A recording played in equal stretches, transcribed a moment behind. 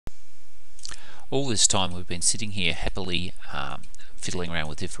All this time we've been sitting here happily fiddling around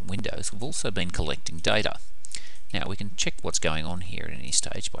with different windows. We've also been collecting data. Now we can check what's going on here at any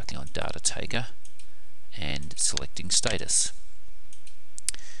stage by clicking on dataTaker and selecting status.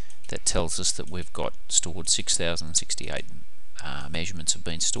 That tells us that we've got stored 6,068 measurements have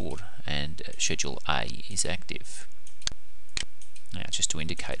been stored, and schedule A is active. Now, just to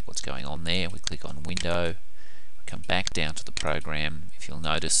indicate what's going on there, we click on Window, we come back down to the program. If you'll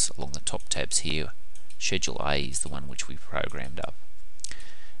notice along the top tabs here, schedule A is the one which we programmed up.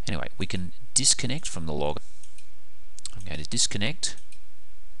 Anyway, we can disconnect from the logger. I'm going to disconnect.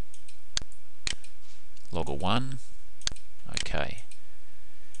 Logger 1. Okay.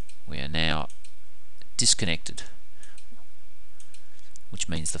 We are now disconnected, which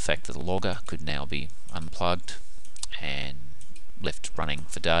means the fact that the logger could now be unplugged and left running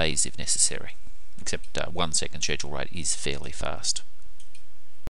for days if necessary, except 1 second schedule rate is fairly fast.